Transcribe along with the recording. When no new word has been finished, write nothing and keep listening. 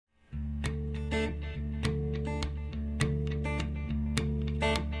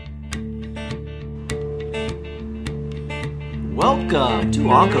Welcome to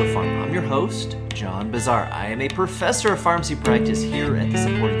OncoPharm. I'm your host, John Bazar. I am a professor of pharmacy practice here at the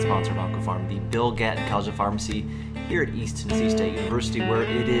supporting sponsor of OncoPharm, the Bill Gatton College of Pharmacy here at East Tennessee State University, where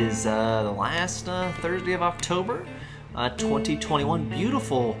it is the last Thursday of October, 2021.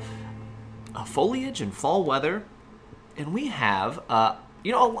 Beautiful foliage and fall weather, and we have a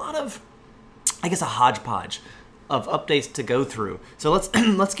lot of, a hodgepodge of updates to go through. So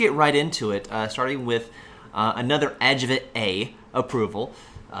let's get right into it, starting with another Adjuvant A approval.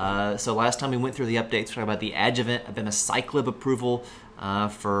 So last time we went through the updates, we talked about the Adjuvant abemaciclib approval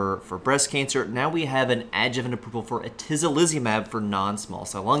for breast cancer. Now we have an Adjuvant approval for atezolizumab for non-small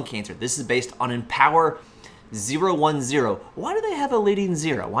cell lung cancer. This is based on Empower 010. Why do they have a leading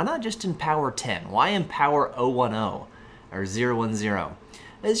 0? Why not just Empower 10? Why Empower 010 or 010?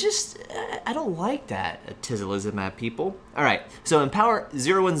 It's just, I don't like that, atezolizumab people. All right, so Empower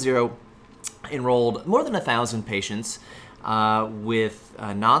 010 enrolled more than 1,000 patients with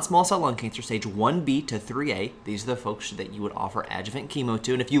non-small cell lung cancer, stage 1B to 3A. These are the folks that you would offer adjuvant chemo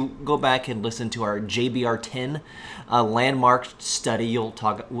to. And if you go back and listen to our JBR10 landmark study,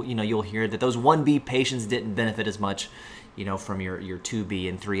 you'll hear that those 1B patients didn't benefit as much, from your 2B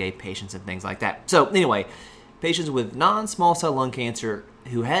and 3A patients and things like that. So anyway, patients with non-small cell lung cancer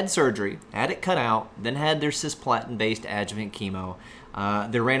who had surgery, had it cut out, then had their cisplatin-based adjuvant chemo,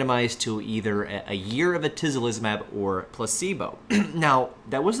 they're randomized to either a year of atezolizumab or placebo. Now,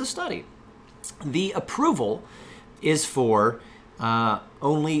 that was the study. The approval is for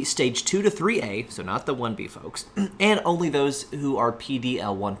only stage 2 to 3A, so not the 1B folks, and only those who are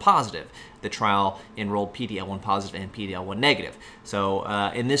PD-L1 positive. The trial enrolled PD-L1 positive and PD-L1 negative. So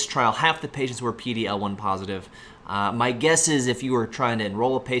in this trial, half the patients were PD-L1 positive. My guess is if you were trying to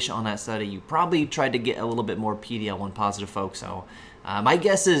enroll a patient on that study, you probably tried to get a little bit more PD-L1 positive folks. So my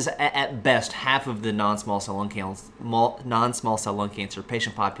guess is at best half of the non-small cell lung cancer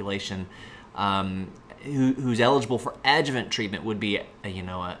patient population who's eligible for adjuvant treatment would be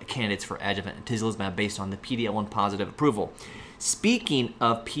candidates for adjuvant atezolizumab based on the PD-L1 positive approval. Speaking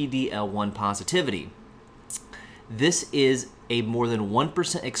of PD-L1 positivity, this is a more than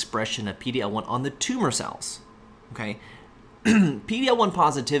 1% expression of PD-L1 on the tumor cells. Okay, PD-L1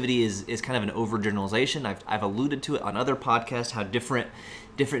 positivity is kind of an overgeneralization. I've alluded to it on other podcasts, how different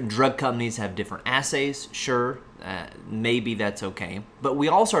drug companies have different assays. Sure, maybe that's okay. But we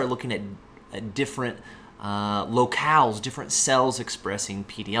also are looking at different locales, different cells expressing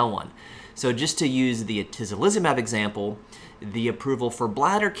PD-L1. So just to use the atezolizumab example, the approval for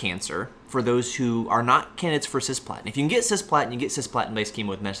bladder cancer for those who are not candidates for cisplatin. If you can get cisplatin, you get cisplatin-based chemo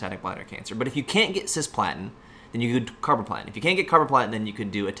with metastatic bladder cancer. But if you can't get cisplatin, then you could do carboplatin. If you can't get carboplatin, then you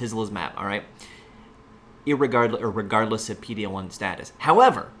could do atezolizumab, all right? Regardless of PD-L1 status.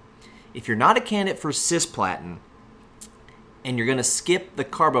 However, if you're not a candidate for cisplatin and you're going to skip the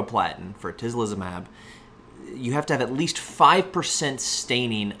carboplatin for atezolizumab, you have to have at least 5%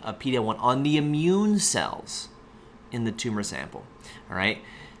 staining of PD-L1 on the immune cells in the tumor sample, all right?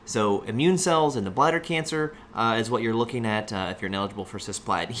 So immune cells in the bladder cancer is what you're looking at if you're ineligible for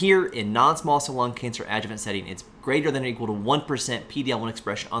cisplatin. Here in non-small cell lung cancer adjuvant setting, it's greater than or equal to 1% PD-L1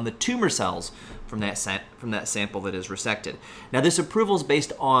 expression on the tumor cells from that sample that is resected. Now, this approval is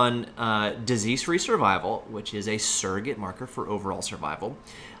based on disease-free survival, which is a surrogate marker for overall survival.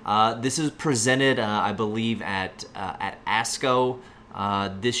 This is presented, I believe, at ASCO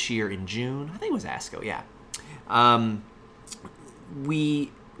this year in June. I think it was ASCO, yeah.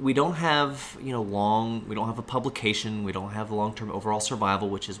 We don't have, we don't have a publication. We don't have long-term overall survival,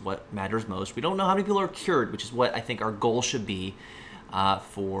 which is what matters most. We don't know how many people are cured, which is what I think our goal should be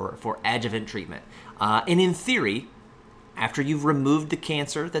for adjuvant treatment. And in theory, after you've removed the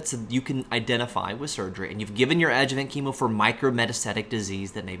cancer you can identify with surgery, and you've given your adjuvant chemo for micrometastatic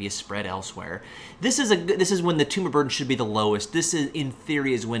disease that maybe is spread elsewhere, this is when the tumor burden should be the lowest. This is, in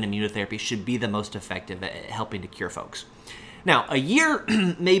theory, is when immunotherapy should be the most effective at helping to cure folks. Now, a year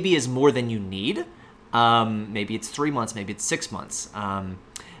maybe is more than you need. Maybe it's 3 months, maybe it's 6 months.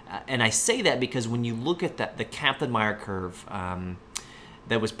 And I say that because when you look at the Kaplan-Meier curve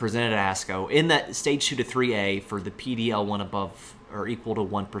that was presented at ASCO, in that stage 2 to 3A for the PD-L1 above or equal to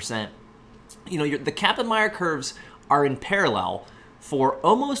 1%, the Kaplan-Meier curves are in parallel for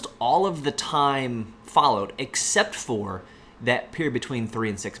almost all of the time followed, except for that period between 3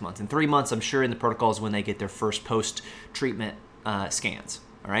 and 6 months. And 3 months, I'm sure in the protocol is when they get their first post-treatment scans.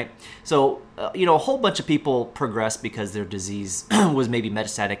 All right. So, a whole bunch of people progressed because their disease was maybe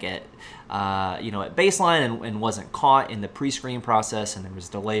metastatic at baseline and wasn't caught in the pre-screening process, and there was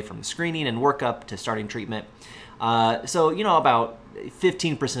delay from the screening and workup to starting treatment. About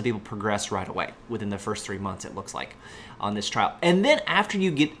 15% of people progress right away within the first 3 months, it looks like, on this trial. And then after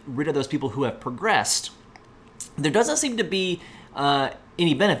you get rid of those people who have progressed, there doesn't seem to be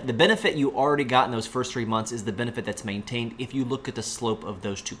any benefit. The benefit you already got in those first 3 months is the benefit that's maintained if you look at the slope of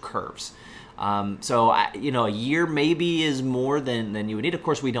those two curves. A year maybe is more than you would need. Of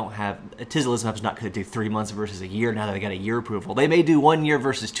course, we don't have, atezolizumab's not going to do 3 months versus a year now that they got a year approval. They may do 1 year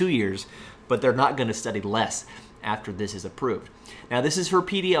versus 2 years, but they're not going to study less after this is approved. Now, this is for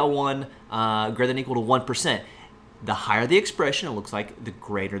PD-L1 greater than or equal to 1%. The higher the expression, it looks like, the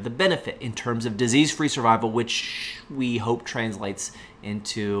greater the benefit in terms of disease-free survival, which we hope translates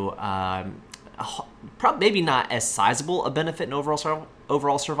into maybe not as sizable a benefit in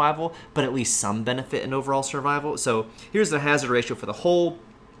overall survival, but at least some benefit in overall survival. So here's the hazard ratio for the whole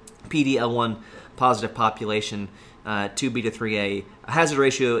PD-L1 positive population, 2B to 3A. A hazard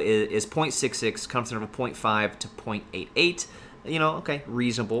ratio is 0.66, confidence interval 0.5 to 0.88.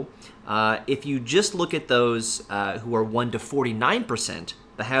 Reasonable. If you just look at those who are 1 to 49%,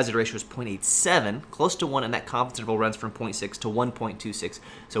 the hazard ratio is 0.87, close to 1, and that confidence interval runs from 0.6 to 1.26.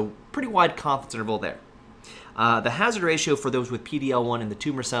 So pretty wide confidence interval there. The hazard ratio for those with PD-L1 in the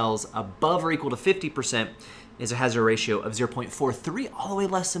tumor cells above or equal to 50% is a hazard ratio of 0.43, all the way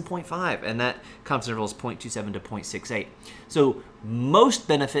less than 0.5, and that confidence interval is 0.27 to 0.68. So most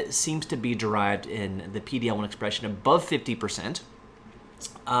benefit seems to be derived in the PD-L1 expression above 50%.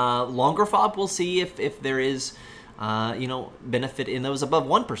 Longer follow-up, we'll see if there is benefit in those above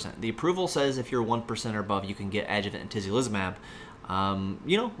 1%. The approval says if you're 1% or above, you can get adjuvant atezolizumab.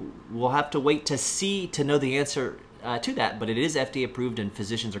 We'll have to wait to know the answer to that, but it is FDA approved, and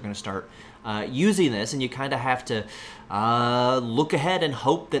physicians are going to start using this, and you kind of have to look ahead and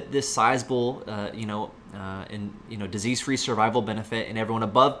hope that this sizable, disease-free survival benefit in everyone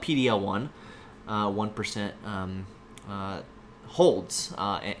above PD-L1, 1% holds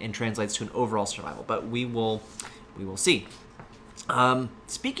and translates to an overall survival. But we will see.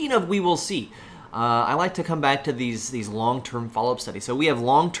 Speaking of we will see, I like to come back to these long-term follow-up studies. So we have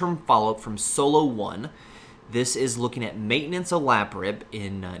long-term follow-up from SOLO-1. This is looking at maintenance olaparib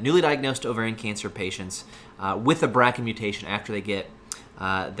in newly diagnosed ovarian cancer patients with a BRCA mutation after they get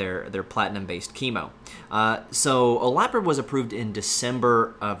their platinum-based chemo. So olaparib was approved in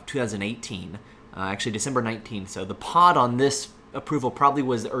December of 2018, actually December 19th. So the pod on this approval probably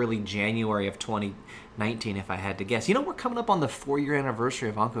was early January of 2019, if I had to guess. We're coming up on the 4-year anniversary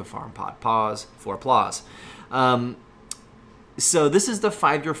of OncoPharm pod. Pause for applause. So this is the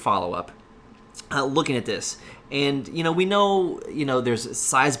 5-year follow-up. Looking at this, and we know there's a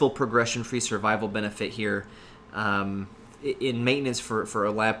sizable progression-free survival benefit here in maintenance for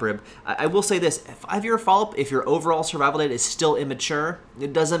olaparib. I will say this: 5-year follow-up, if your overall survival data is still immature,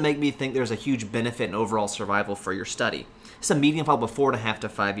 it doesn't make me think there's a huge benefit in overall survival for your study. It's a median follow-up of 4.5 to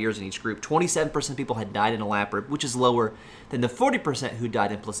 5 years in each group. 27% of people had died in olaparib, which is lower than the 40% who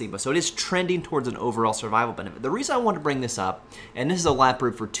died in placebo. So it is trending towards an overall survival benefit. The reason I want to bring this up, and this is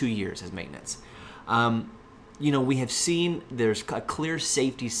olaparib for 2 years as maintenance. We have seen there's a clear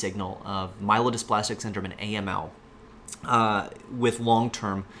safety signal of myelodysplastic syndrome and AML with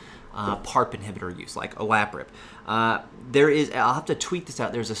long-term PARP inhibitor use, like olaparib. I'll have to tweet this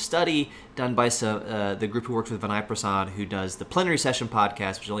out. There's a study done by the group who works with Vinay Prasad, who does the Plenary Session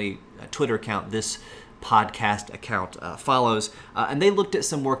podcast, which is only a Twitter account this podcast account follows, and they looked at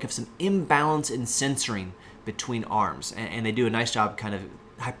some work of some imbalance in censoring between arms, and they do a nice job kind of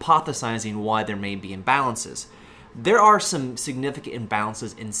hypothesizing why there may be imbalances. There are some significant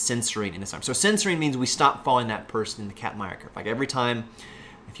imbalances in censoring in this arm. So censoring means we stop following that person in the Kaplan-Meier curve. Like every time,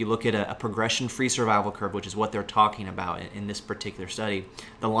 if you look at a progression-free survival curve, which is what they're talking about in this particular study,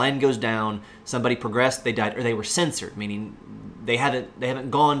 the line goes down, somebody progressed, they died, or they were censored, meaning they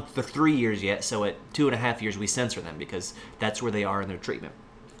haven't gone for 3 years yet, so at 2.5 years we censor them because that's where they are in their treatment.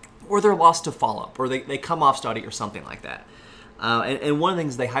 Or they're lost to follow-up, or they come off study or something like that. And one of the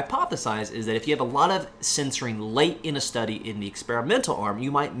things they hypothesize is that if you have a lot of censoring late in a study in the experimental arm,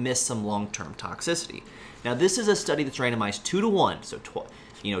 you might miss some long-term toxicity. Now, this is a study that's randomized 2 to 1, so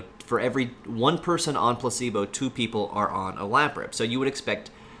for every one person on placebo, 2 people are on olaparib. So you would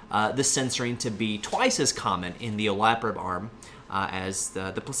expect the censoring to be twice as common in the olaparib arm as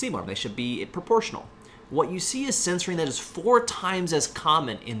the placebo arm. They should be proportional. What you see is censoring that is 4 times as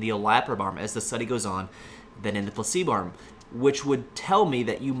common in the olaparib arm as the study goes on than in the placebo arm, which would tell me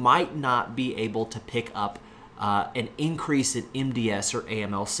that you might not be able to pick up an increase in MDS or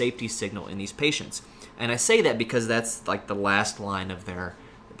AML safety signal in these patients. And I say that because that's like the last line of their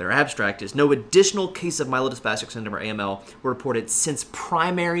abstract is no additional case of myelodysplastic syndrome or AML were reported since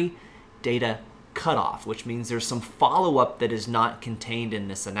primary data cutoff, which means there's some follow-up that is not contained in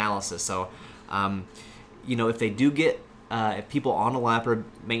this analysis. So, if they do get, if people on olaparib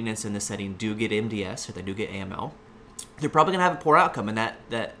maintenance in this setting do get MDS or they do get AML, they're probably going to have a poor outcome, and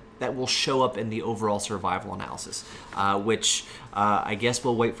that will show up in the overall survival analysis, which I guess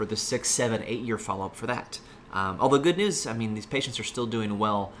we'll wait for the 6, 7, 8 year follow-up for that. Although good news, I mean, these patients are still doing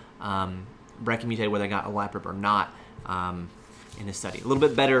well, BRCA mutated whether they got olaparib or not in this study. A little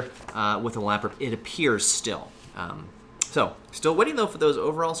bit better with olaparib, it appears still. So, still waiting though for those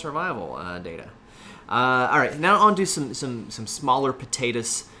overall survival data. All right, now on to some smaller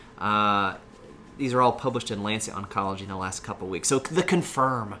potatoes. These are all published in Lancet Oncology in the last couple of weeks. So the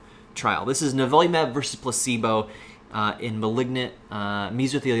CONFIRM trial. This is nivolumab versus placebo in malignant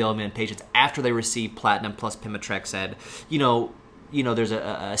mesothelioma in patients after they receive platinum plus pemetrexed.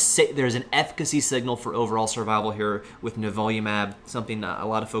 There's an efficacy signal for overall survival here with nivolumab, something a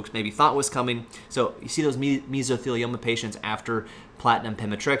lot of folks maybe thought was coming. So you see those mesothelioma patients after platinum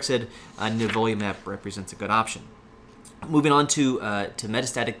pemetrexed, nivolumab represents a good option. Moving on to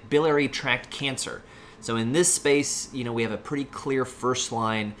metastatic biliary tract cancer. So in this space, we have a pretty clear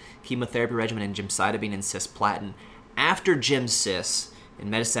first-line chemotherapy regimen in gemcitabine and cisplatin. After Gem-Cis,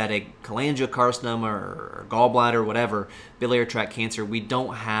 in metastatic cholangiocarcinoma or gallbladder or whatever, biliary tract cancer, we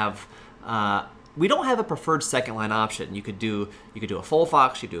don't have a preferred second-line option. You could do a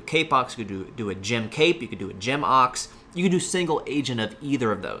FOLFOX, you could do a CAPOX, you could do a Gem-CAPE, you could do a Gem-OX. You could do single agent of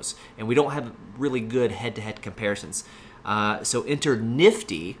either of those, and we don't have really good head-to-head comparisons. So enter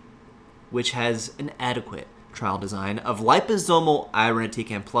NIFTY, which has an adequate trial design of liposomal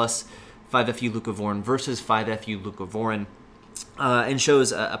irinotecan plus 5-FU leucovorin versus 5-FU leucovorin, and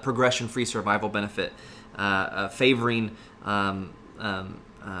shows a progression-free survival benefit favoring liposomal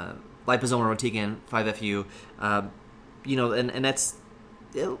irinotecan 5-FU. And that's...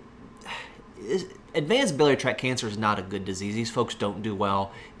 Advanced biliary tract cancer is not a good disease. These folks don't do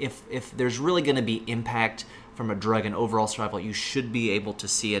well. If there's really going to be impact from a drug and overall survival, you should be able to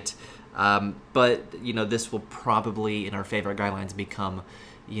see it. But this will probably, in our favorite guidelines, become,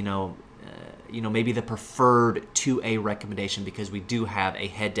 maybe the preferred 2A recommendation because we do have a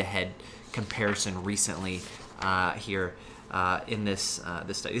head-to-head comparison recently here in this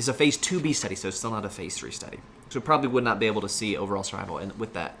study. This is a phase 2B study, so it's still not a phase 3 study. So we probably would not be able to see overall survival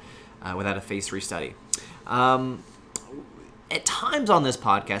with that. Without a phase 3 study. At times on this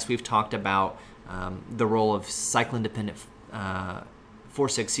podcast, we've talked about the role of cyclin-dependent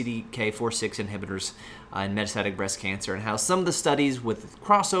CDK4/6 inhibitors in metastatic breast cancer, and how some of the studies with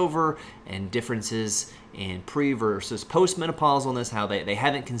crossover and differences in pre versus post-menopausal, how they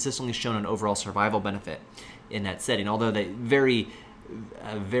haven't consistently shown an overall survival benefit in that setting, although they very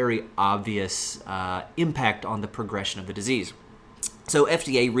obvious impact on the progression of the disease. So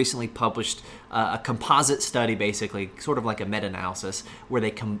FDA recently published a composite study, basically, sort of like a meta-analysis, where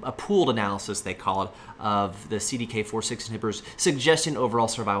a pooled analysis, they call it, of the CDK4/6 inhibitors, suggesting overall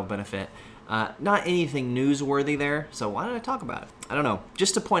survival benefit. Not anything newsworthy there, so why don't I talk about it? I don't know.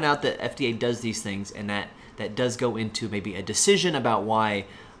 Just to point out that FDA does these things, and that does go into maybe a decision about why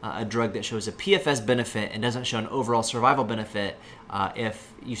a drug that shows a PFS benefit and doesn't show an overall survival benefit,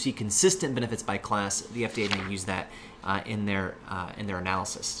 if you see consistent benefits by class, the FDA may use that in their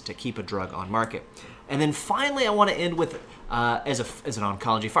analysis to keep a drug on market. And then finally, I want to end with, as an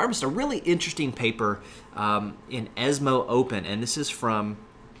oncology pharmacist, a really interesting paper in ESMO Open, and this is from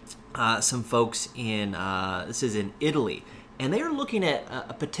some folks in Italy, and they are looking at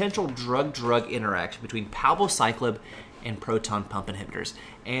a potential drug-drug interaction between palbociclib and proton pump inhibitors.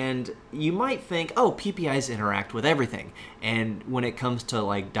 And you might think, PPIs interact with everything. And when it comes to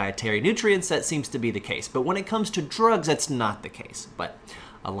like dietary nutrients, that seems to be the case. But when it comes to drugs, that's not the case. But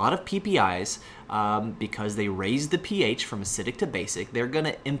a lot of PPIs, because they raise the pH from acidic to basic, they're going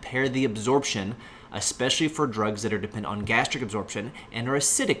to impair the absorption, especially for drugs that are dependent on gastric absorption and are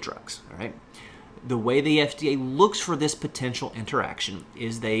acidic drugs. All right. The way the FDA looks for this potential interaction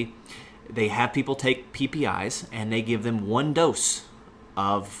is they have people take PPIs and they give them one dose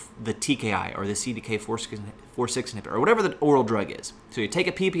of the TKI or the CDK4/6 inhibitor or whatever the oral drug is. So you take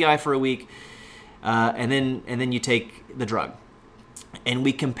a PPI for a week, and then you take the drug, and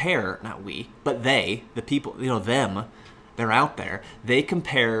we compare, not we, but they, the people, them, they're out there. They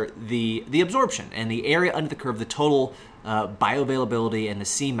compare the absorption and the area under the curve, the total bioavailability and the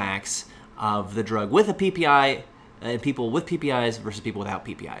Cmax of the drug with a PPI in people with PPIs versus people without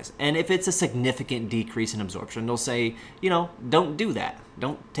PPIs. And if it's a significant decrease in absorption, they'll say, don't do that.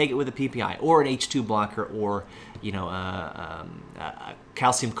 Don't take it with a PPI or an H2 blocker or, a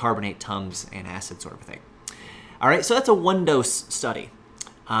calcium carbonate, Tums, antacid sort of thing. All right, so that's a one-dose study.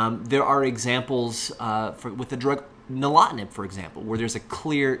 There are examples with the drug nilotinib, for example, where there's a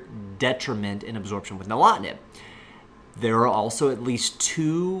clear detriment in absorption with nilotinib. There are also at least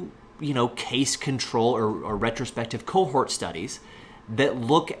 2, case control or retrospective cohort studies that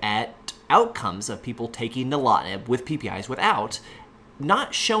look at outcomes of people taking nilotinib with PPIs without,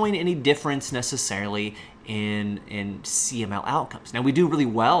 not showing any difference necessarily in CML outcomes. Now, we do really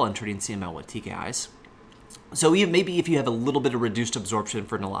well in treating CML with TKIs. So maybe if you have a little bit of reduced absorption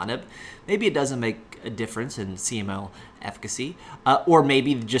for nilotinib, maybe it doesn't make a difference in CML efficacy. Or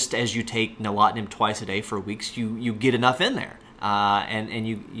maybe just as you take nilotinib twice a day for weeks, you get enough in there, and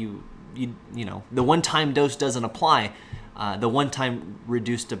you the one-time dose doesn't apply. The one-time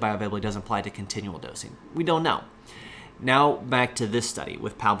reduced bioavailability doesn't apply to continual dosing. We don't know. Now back to this study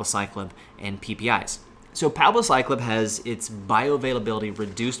with palbociclib and PPIs. So palbociclib has its bioavailability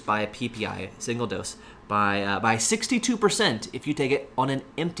reduced by a PPI, single dose, by 62% if you take it on an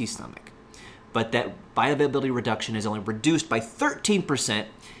empty stomach. But that bioavailability reduction is only reduced by 13%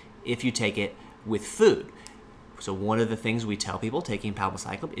 if you take it with food. So one of the things we tell people taking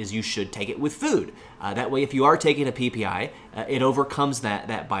palbociclib is you should take it with food. That way, if you are taking a PPI, it overcomes that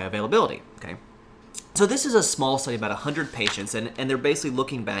bioavailability. Okay. So this is a small study, about 100 patients, and they're basically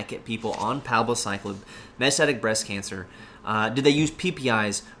looking back at people on palbociclib, metastatic breast cancer. Did they use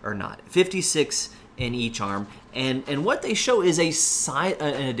PPIs or not? 56 in each arm, and what they show is in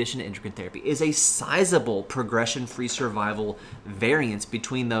addition to endocrine therapy, is a sizable progression-free survival variance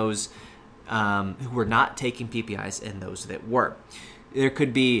between those who were not taking PPIs and those that were. There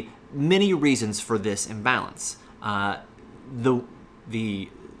could be many reasons for this imbalance. I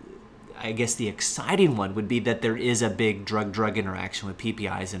guess the exciting one would be that there is a big drug-drug interaction with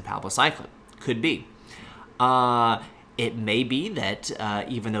PPIs and palbociclib. Could be. It may be that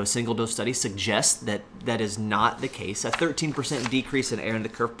even though single-dose studies suggest that that is not the case, a 13% decrease in area under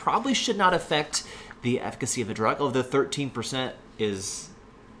the curve probably should not affect the efficacy of the drug, although 13% is,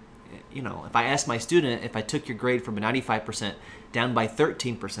 if I asked my student if I took your grade from a 95% down by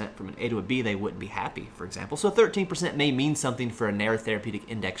 13% from an A to a B, they wouldn't be happy, for example. So 13% may mean something for a narrow therapeutic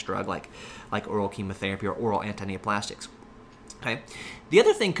index drug like oral chemotherapy or oral antineoplastics. Okay. The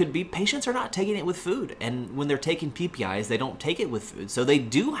other thing could be patients are not taking it with food, and when they're taking PPIs, they don't take it with food, so they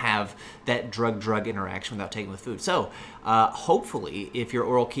do have that drug-drug interaction without taking it with food. So hopefully, if your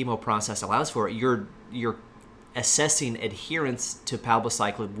oral chemo process allows for it, you're assessing adherence to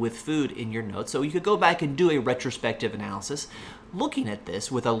palbociclib with food in your notes. So you could go back and do a retrospective analysis looking at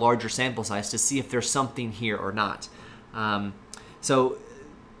this with a larger sample size to see if there's something here or not. So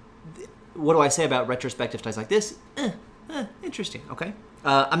what do I say about retrospective studies like this? Interesting, okay.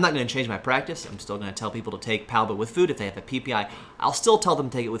 I'm not going to change my practice. I'm still going to tell people to take palbo with food if they have a PPI. I'll still tell them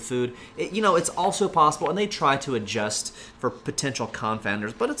to take it with food. It's also possible, and they try to adjust for potential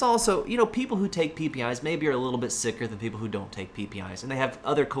confounders, but it's also, people who take PPIs maybe are a little bit sicker than people who don't take PPIs, and they have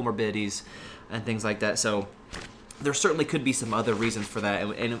other comorbidities and things like that. So there certainly could be some other reasons for that.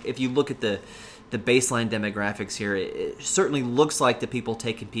 And if you look at the baseline demographics here, it certainly looks like the people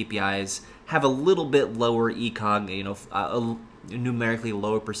taking PPIs have a little bit lower ECOG, a numerically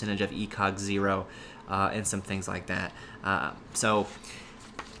lower percentage of ECOG 0 and some things like that. So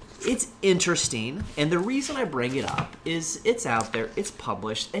it's interesting, and the reason I bring it up is it's out there, it's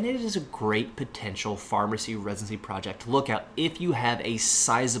published, and it is a great potential pharmacy residency project to look at if you have a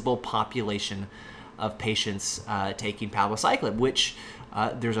sizable population of patients taking palbociclib, which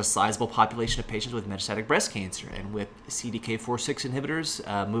there's a sizable population of patients with metastatic breast cancer, and with CDK4/6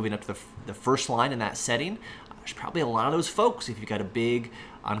 inhibitors moving up to the first line in that setting, there's probably a lot of those folks. If you've got a big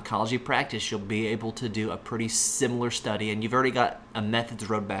oncology practice, you'll be able to do a pretty similar study, and you've already got a methods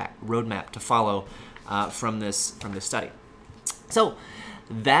roadmap to follow from this study. So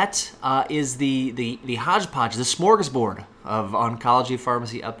that is the hodgepodge, the smorgasbord of oncology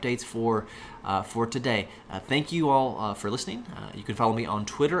pharmacy updates for today. Thank you all for listening. You can follow me on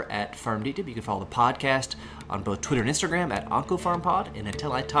Twitter at PharmDTip. You can follow the podcast on both Twitter and Instagram at OncoPharmPod. And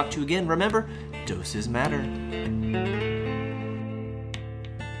until I talk to you again, remember, doses matter.